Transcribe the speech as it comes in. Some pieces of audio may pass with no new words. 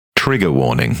Trigger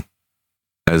warning.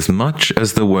 As much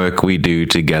as the work we do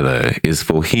together is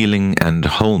for healing and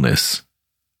wholeness,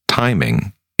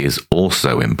 timing is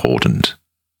also important.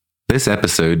 This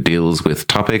episode deals with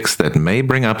topics that may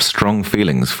bring up strong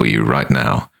feelings for you right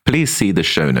now. Please see the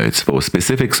show notes for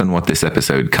specifics on what this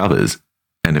episode covers,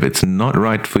 and if it's not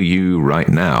right for you right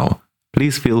now,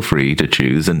 please feel free to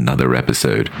choose another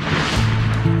episode.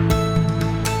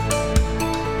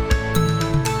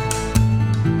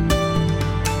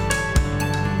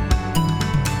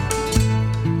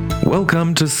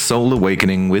 Welcome to Soul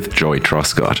Awakening with Joy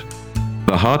Truscott.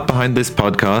 The heart behind this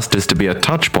podcast is to be a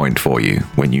touch point for you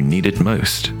when you need it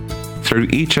most. Through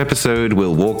each episode,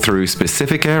 we'll walk through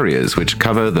specific areas which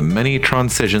cover the many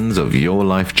transitions of your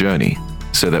life journey,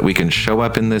 so that we can show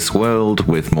up in this world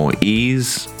with more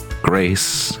ease,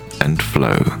 grace, and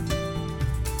flow.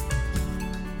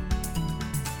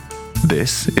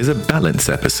 This is a balance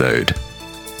episode.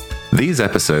 These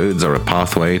episodes are a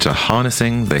pathway to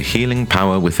harnessing the healing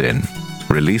power within,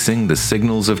 releasing the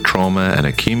signals of trauma and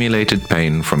accumulated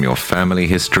pain from your family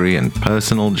history and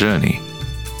personal journey.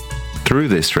 Through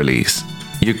this release,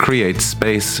 you create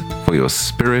space for your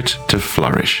spirit to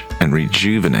flourish and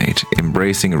rejuvenate,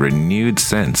 embracing a renewed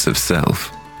sense of self.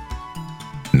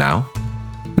 Now,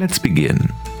 let's begin.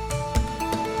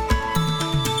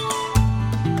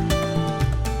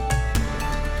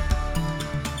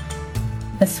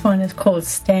 This one is called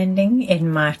Standing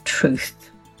in My Truth.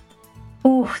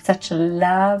 Oh, such a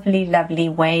lovely, lovely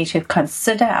way to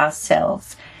consider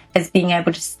ourselves as being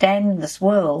able to stand in this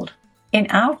world in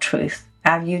our truth,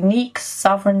 our unique,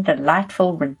 sovereign,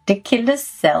 delightful, ridiculous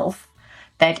self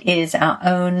that is our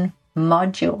own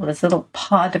module, this little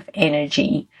part of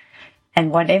energy. And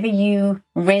whatever you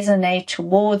resonate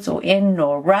towards or in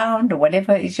or around or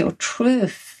whatever is your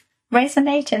truth,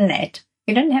 resonate in that.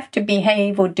 You don't have to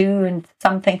behave or do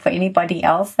something for anybody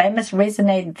else. They must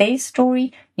resonate their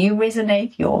story. You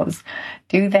resonate yours.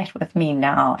 Do that with me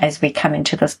now as we come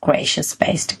into this gracious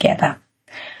space together.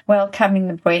 Welcoming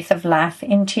the breath of life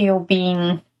into your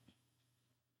being.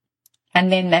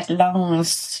 And then that long,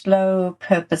 slow,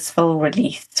 purposeful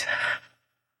release.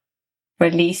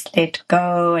 Release, let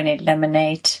go, and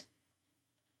eliminate.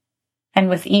 And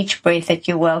with each breath that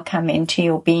you welcome into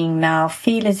your being now,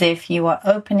 feel as if you are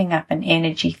opening up an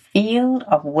energy field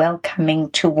of welcoming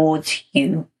towards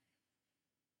you.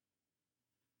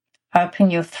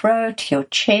 Open your throat, your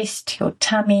chest, your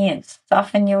tummy, and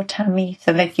soften your tummy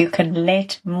so that you can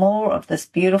let more of this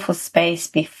beautiful space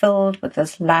be filled with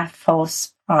this life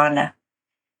force prana.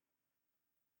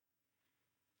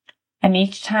 And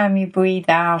each time you breathe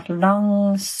out,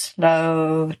 long,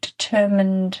 slow,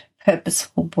 determined,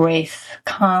 purposeful breath,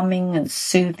 calming and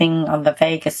soothing on the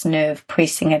vagus nerve,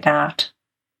 pressing it out,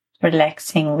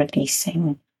 relaxing,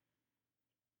 releasing.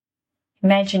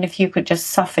 Imagine if you could just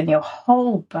soften your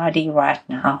whole body right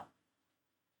now.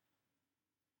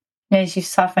 And as you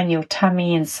soften your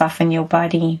tummy and soften your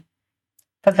body,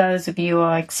 for those of you who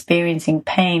are experiencing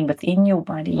pain within your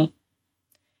body,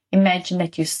 imagine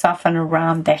that you soften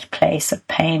around that place of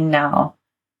pain now.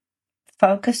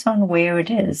 Focus on where it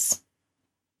is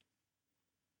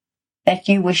that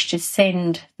you wish to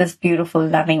send this beautiful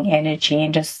loving energy,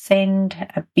 and just send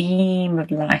a beam of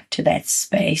light to that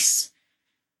space.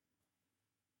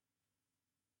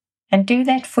 And do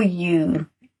that for you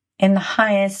in the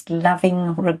highest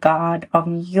loving regard of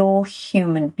your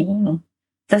human being,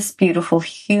 this beautiful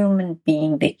human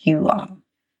being that you are.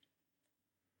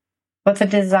 With a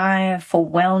desire for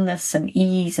wellness and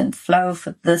ease and flow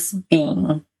for this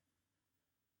being.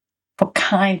 For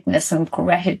kindness and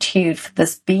gratitude for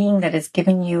this being that has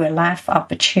given you a life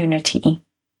opportunity.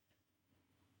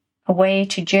 A way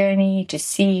to journey, to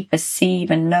see, perceive,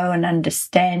 and know and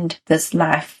understand this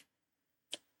life.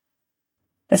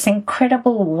 This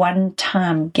incredible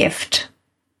one-time gift.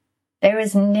 There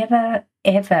is never,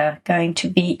 ever going to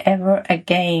be ever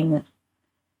again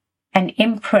an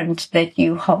imprint that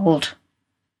you hold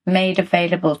made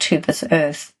available to this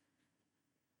earth.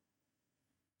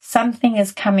 Something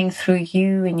is coming through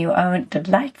you in your own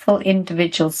delightful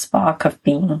individual spark of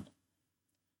being.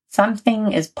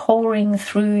 Something is pouring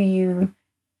through you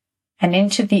and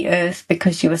into the earth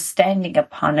because you are standing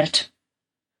upon it.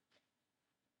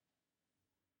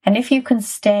 And if you can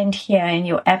stand here in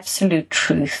your absolute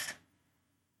truth,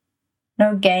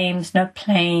 no games, no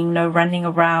playing, no running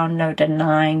around, no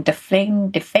denying,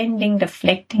 defending,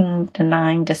 deflecting,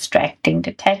 denying, distracting,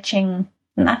 detaching,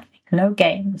 nothing, no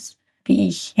games.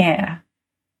 Be here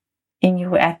in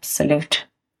your absolute.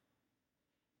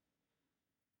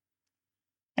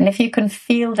 And if you can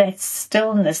feel that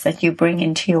stillness that you bring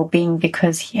into your being,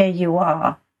 because here you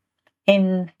are,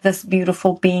 in this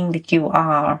beautiful being that you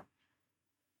are.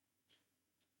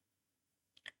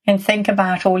 And think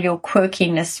about all your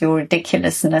quirkiness, your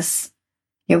ridiculousness,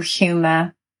 your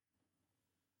humor.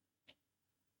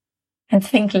 And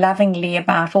think lovingly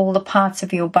about all the parts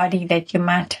of your body that you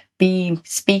might be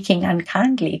speaking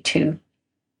unkindly to.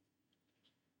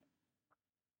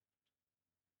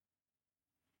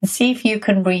 And see if you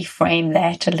can reframe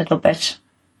that a little bit.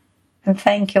 And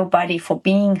thank your body for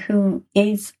being who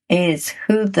is,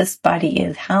 who this body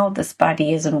is, how this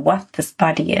body is, and what this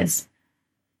body is.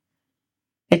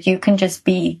 That you can just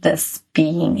be this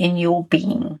being in your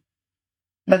being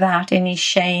without any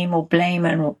shame or blame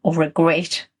or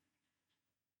regret.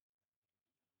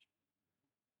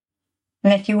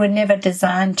 And that you were never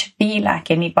designed to be like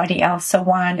anybody else, so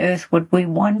why on earth would we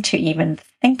want to even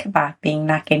think about being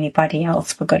like anybody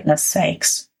else, for goodness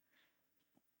sakes?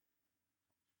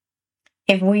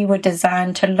 If we were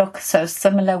designed to look so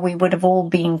similar, we would have all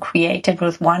been created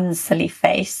with one silly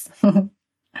face,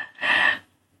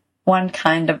 one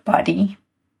kind of body,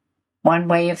 one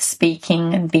way of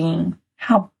speaking and being.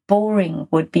 How boring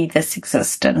would be this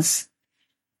existence?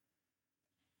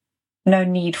 No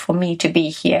need for me to be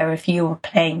here if you were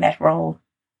playing that role.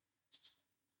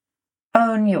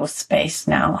 Own your space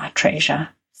now, my treasure.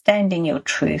 Stand in your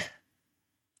truth.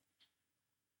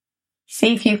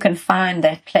 See if you can find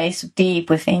that place deep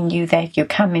within you that you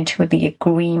come into the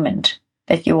agreement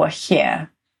that you are here.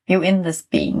 You're in this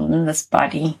being, in this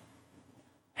body,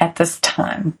 at this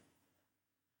time.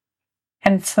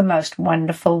 And it's the most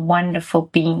wonderful, wonderful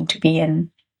being to be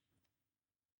in.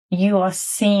 You are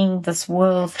seeing this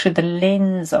world through the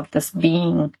lens of this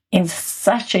being in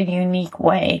such a unique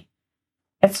way.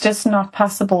 It's just not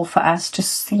possible for us to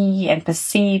see and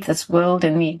perceive this world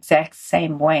in the exact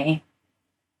same way.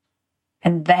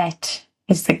 And that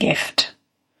is the gift.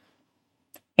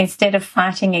 Instead of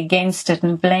fighting against it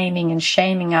and blaming and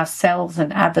shaming ourselves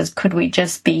and others, could we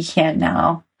just be here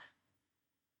now?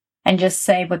 And just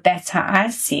say, well, that's how I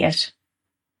see it.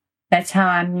 That's how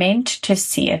I'm meant to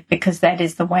see it, because that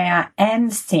is the way I am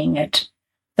seeing it,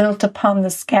 built upon the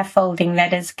scaffolding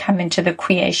that has come into the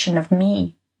creation of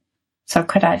me. So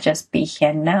could I just be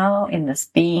here now in this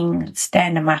being,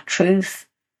 stand in my truth?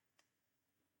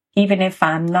 Even if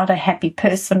I'm not a happy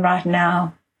person right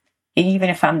now, even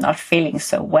if I'm not feeling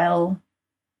so well,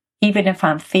 even if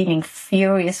I'm feeling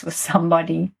furious with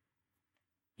somebody,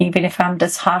 even if I'm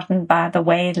disheartened by the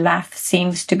way life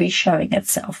seems to be showing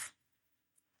itself.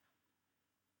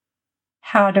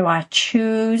 How do I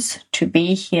choose to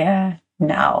be here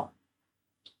now?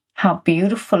 How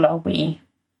beautiful are we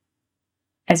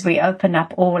as we open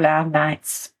up all our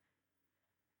nights?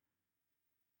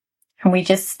 And we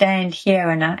just stand here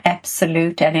in our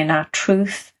absolute and in our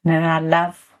truth and in our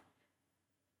love,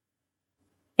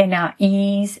 in our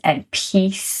ease and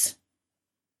peace,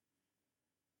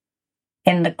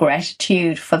 in the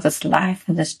gratitude for this life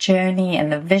and this journey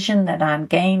and the vision that I'm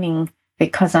gaining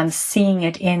because I'm seeing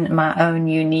it in my own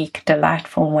unique,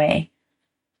 delightful way.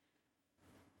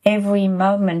 Every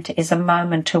moment is a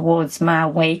moment towards my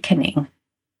awakening.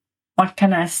 What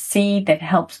can I see that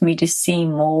helps me to see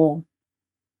more?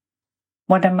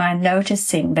 What am I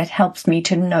noticing that helps me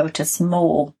to notice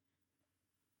more?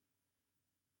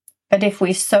 But if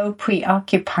we're so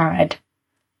preoccupied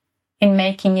in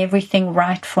making everything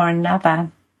right for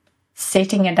another,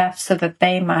 setting it up so that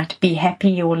they might be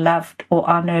happy or loved or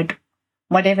honored,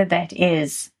 whatever that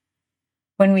is,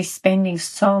 when we're spending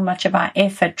so much of our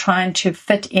effort trying to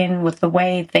fit in with the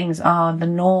way things are, the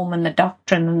norm and the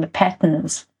doctrine and the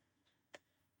patterns,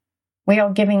 we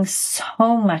are giving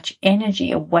so much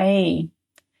energy away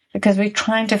because we're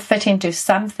trying to fit into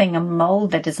something, a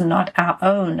mold that is not our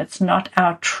own. It's not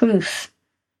our truth.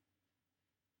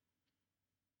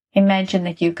 Imagine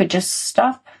that you could just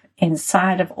stop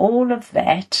inside of all of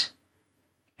that,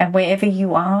 and wherever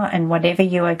you are and whatever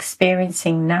you're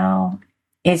experiencing now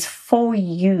is for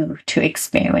you to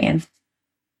experience.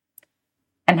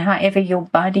 And however your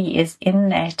body is in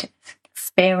that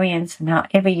experience and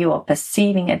however you are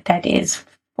perceiving it, that is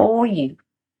for you.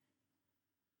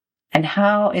 And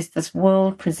how is this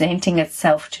world presenting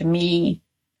itself to me?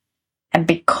 And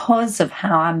because of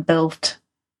how I'm built,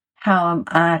 how am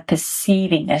I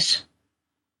perceiving it?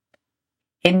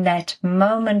 In that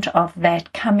moment of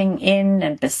that coming in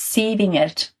and perceiving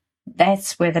it,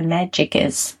 that's where the magic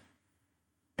is.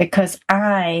 Because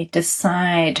I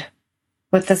decide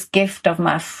with this gift of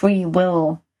my free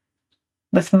will,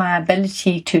 with my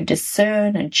ability to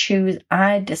discern and choose,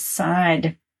 I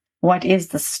decide what is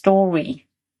the story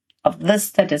of this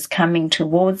that is coming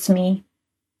towards me.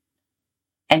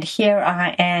 And here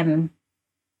I am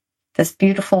this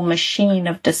beautiful machine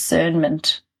of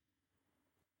discernment.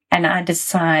 And I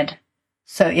decide,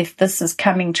 so if this is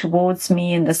coming towards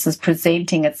me and this is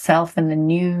presenting itself in the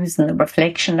news and the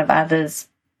reflection of others,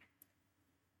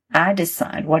 I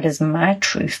decide what is my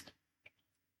truth.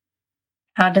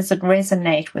 How does it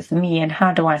resonate with me, and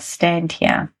how do I stand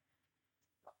here?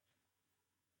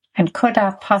 And could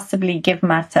I possibly give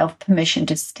myself permission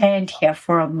to stand here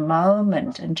for a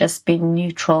moment and just be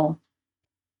neutral?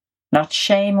 Not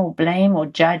shame or blame or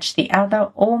judge the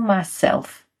other or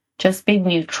myself. Just be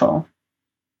neutral.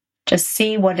 Just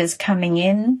see what is coming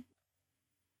in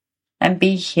and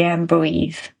be here and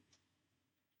breathe.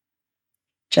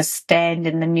 Just stand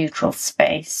in the neutral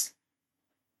space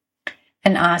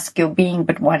and ask your being,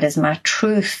 but what is my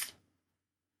truth?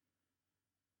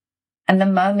 And the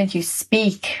moment you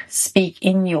speak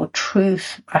in your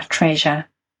truth, our treasure.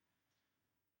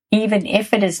 Even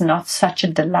if it is not such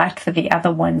a delight for the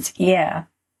other one's ear,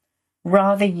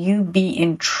 rather you be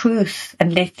in truth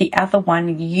and let the other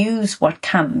one use what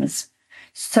comes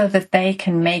so that they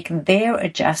can make their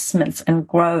adjustments and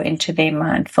grow into their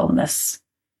mindfulness.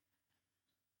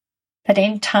 But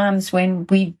in times when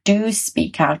we do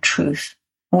speak our truth,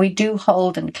 we do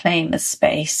hold and claim a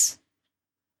space,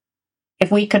 if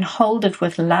we can hold it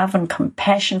with love and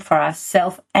compassion for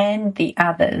ourselves and the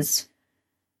others,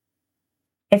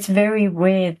 it's very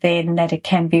rare then that it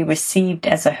can be received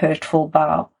as a hurtful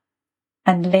barb,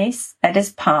 unless that is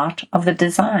part of the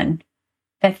design,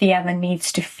 that the other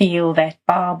needs to feel that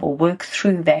barb or work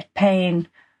through that pain.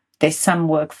 There's some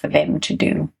work for them to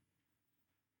do.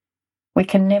 We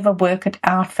can never work it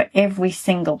out for every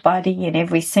single body and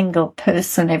every single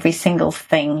person, every single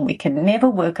thing. We can never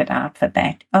work it out for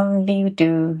that. Only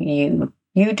do you.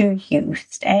 You do you.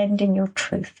 Stand in your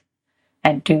truth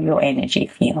and do your energy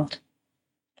field.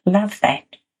 Love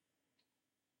that.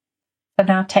 So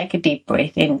now take a deep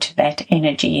breath into that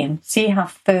energy and see how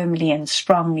firmly and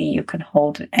strongly you can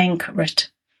hold it, anchor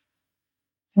it.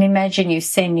 And imagine you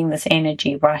sending this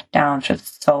energy right down to the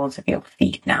soles of your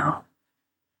feet now.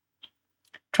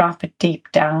 Drop it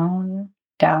deep down,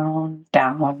 down,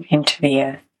 down into the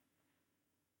earth.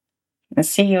 And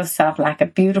see yourself like a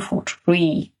beautiful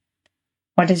tree.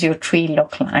 What does your tree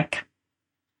look like?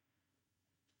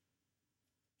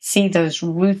 See those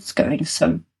roots going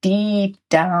so deep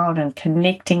down and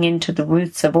connecting into the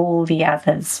roots of all the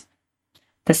others.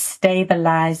 The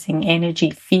stabilizing energy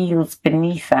fields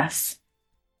beneath us.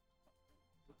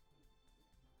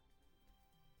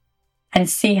 And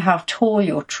see how tall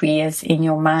your tree is in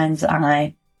your mind's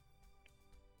eye.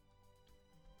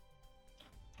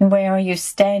 And where are you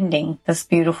standing, this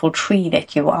beautiful tree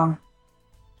that you are?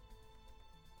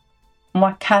 And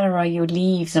what color are your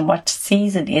leaves and what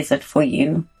season is it for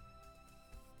you?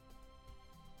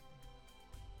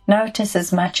 Notice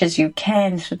as much as you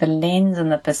can through the lens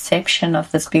and the perception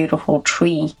of this beautiful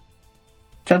tree.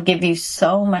 It'll give you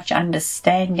so much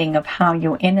understanding of how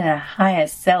your inner higher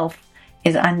self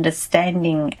is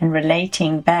understanding and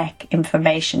relating back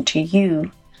information to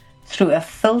you through a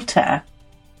filter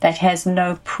that has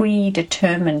no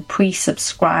predetermined,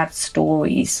 pre-subscribed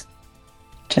stories.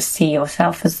 Just see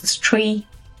yourself as this tree,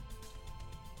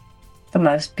 the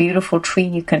most beautiful tree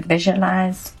you can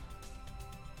visualize.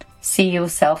 See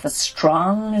yourself as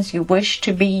strong as you wish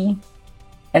to be,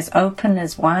 as open,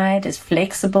 as wide, as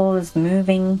flexible, as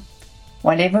moving.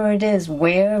 Whatever it is,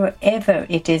 wherever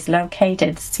it is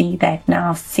located, see that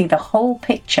now. See the whole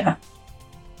picture.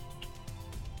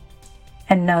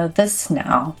 And know this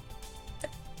now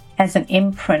as an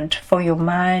imprint for your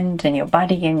mind and your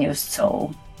body and your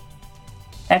soul.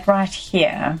 That right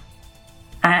here,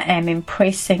 I am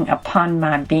impressing upon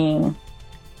my being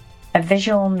a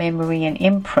visual memory and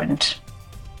imprint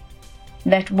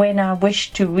that when I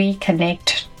wish to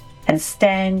reconnect and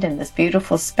stand in this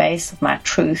beautiful space of my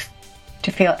truth,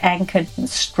 to feel anchored and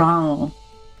strong,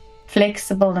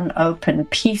 flexible and open,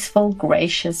 peaceful,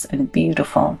 gracious and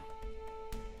beautiful.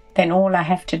 Then all I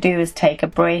have to do is take a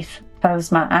breath,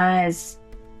 close my eyes,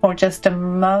 or just a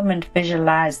moment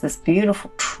visualize this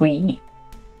beautiful tree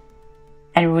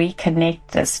and reconnect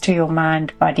this to your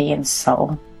mind, body and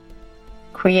soul.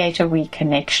 Create a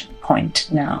reconnection point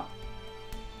now.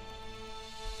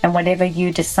 And whatever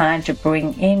you decide to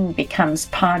bring in becomes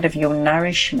part of your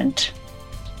nourishment.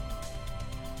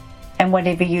 And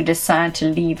whatever you decide to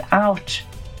leave out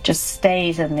just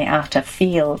stays in the outer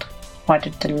field. What a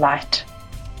delight.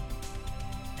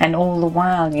 And all the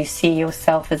while you see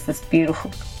yourself as this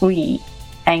beautiful tree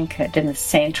anchored in the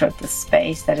center of the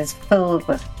space that is filled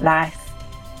with life,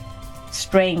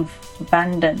 strength,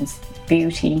 abundance,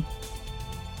 beauty.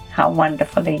 How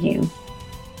wonderful are you?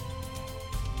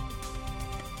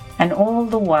 And all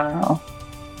the while,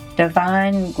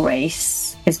 divine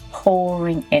grace is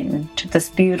pouring into this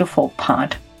beautiful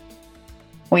pod.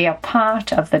 We are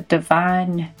part of the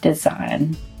divine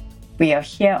design. We are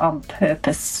here on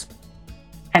purpose,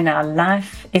 and our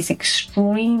life is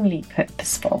extremely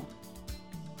purposeful.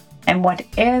 And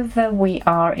whatever we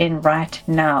are in right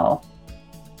now,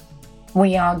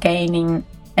 we are gaining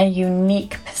a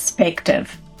unique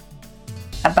perspective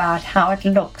about how it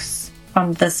looks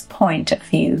from this point of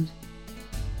view.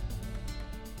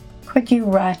 Could you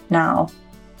right now,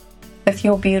 with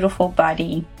your beautiful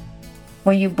body,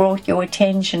 where you brought your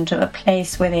attention to a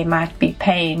place where there might be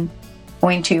pain,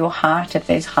 or into your heart if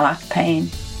there's heart pain,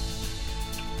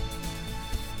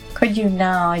 could you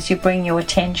now, as you bring your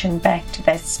attention back to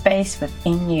that space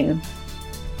within you,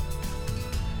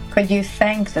 could you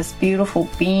thank this beautiful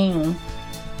being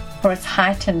for its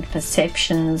heightened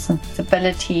perceptions, its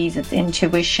abilities, its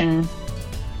intuition,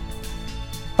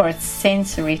 for its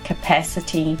sensory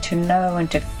capacity to know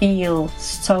and to feel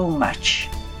so much?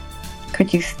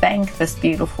 Could you thank this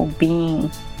beautiful being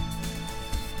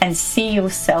and see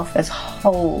yourself as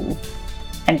whole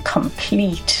and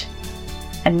complete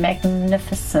and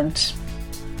magnificent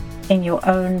in your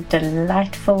own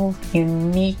delightful,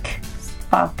 unique,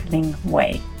 sparkling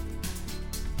way?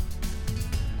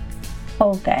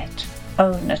 Hold that,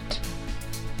 own it,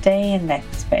 stay in that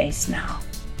space now.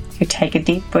 You take a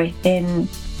deep breath in,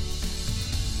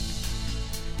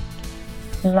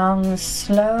 long,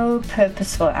 slow,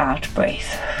 purposeful out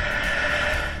breath.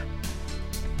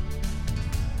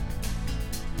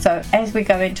 So as we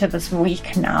go into this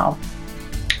week now,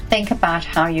 think about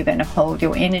how you're going to hold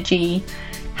your energy,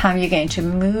 how you're going to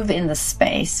move in the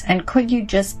space, and could you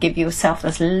just give yourself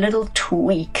this little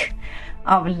tweak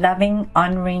of loving,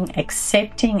 honoring,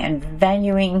 accepting, and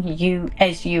valuing you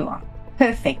as you are,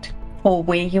 perfect for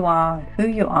where you are, who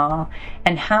you are,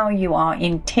 and how you are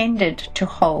intended to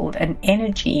hold an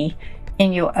energy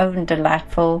in your own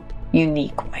delightful,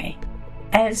 unique way.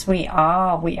 As we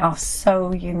are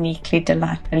so uniquely,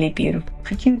 delightfully beautiful.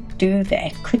 Could you do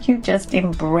that? Could you just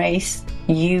embrace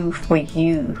you for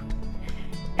you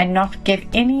and not give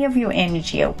any of your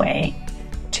energy away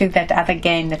to that other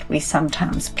game that we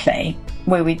sometimes play,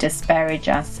 where we disparage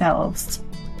ourselves?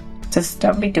 Just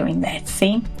don't be doing that.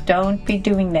 See? Don't be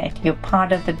doing that. You're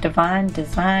part of the divine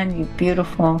design. You're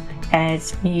beautiful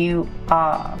as you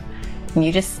are. And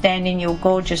you just stand in your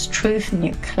gorgeous truth and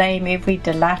you claim every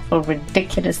delightful,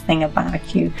 ridiculous thing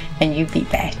about you, and you be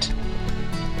that.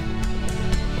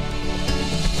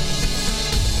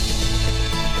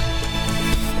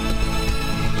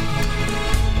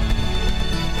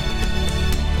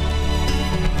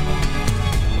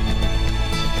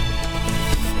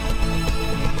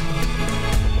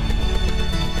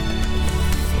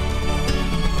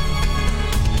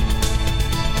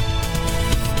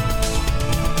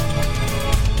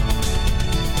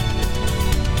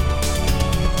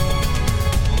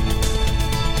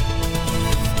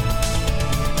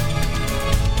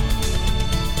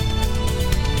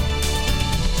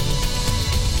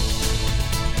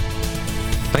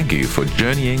 Thank you for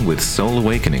journeying with Soul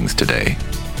Awakenings today.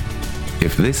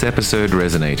 If this episode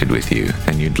resonated with you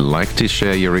and you'd like to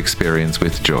share your experience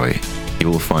with Joy, you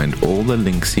will find all the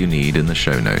links you need in the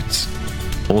show notes.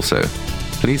 Also,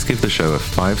 please give the show a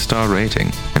 5-star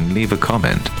rating and leave a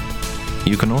comment.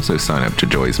 You can also sign up to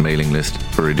Joy's mailing list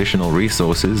for additional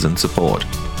resources and support.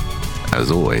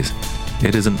 As always,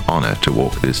 it is an honor to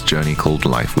walk this journey called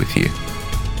life with you.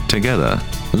 Together,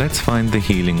 let's find the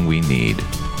healing we need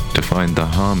to find the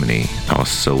harmony our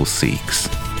soul seeks.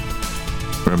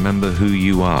 Remember who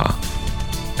you are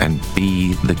and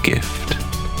be the gift.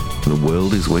 The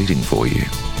world is waiting for you.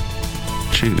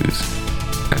 Choose,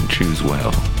 and choose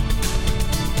well.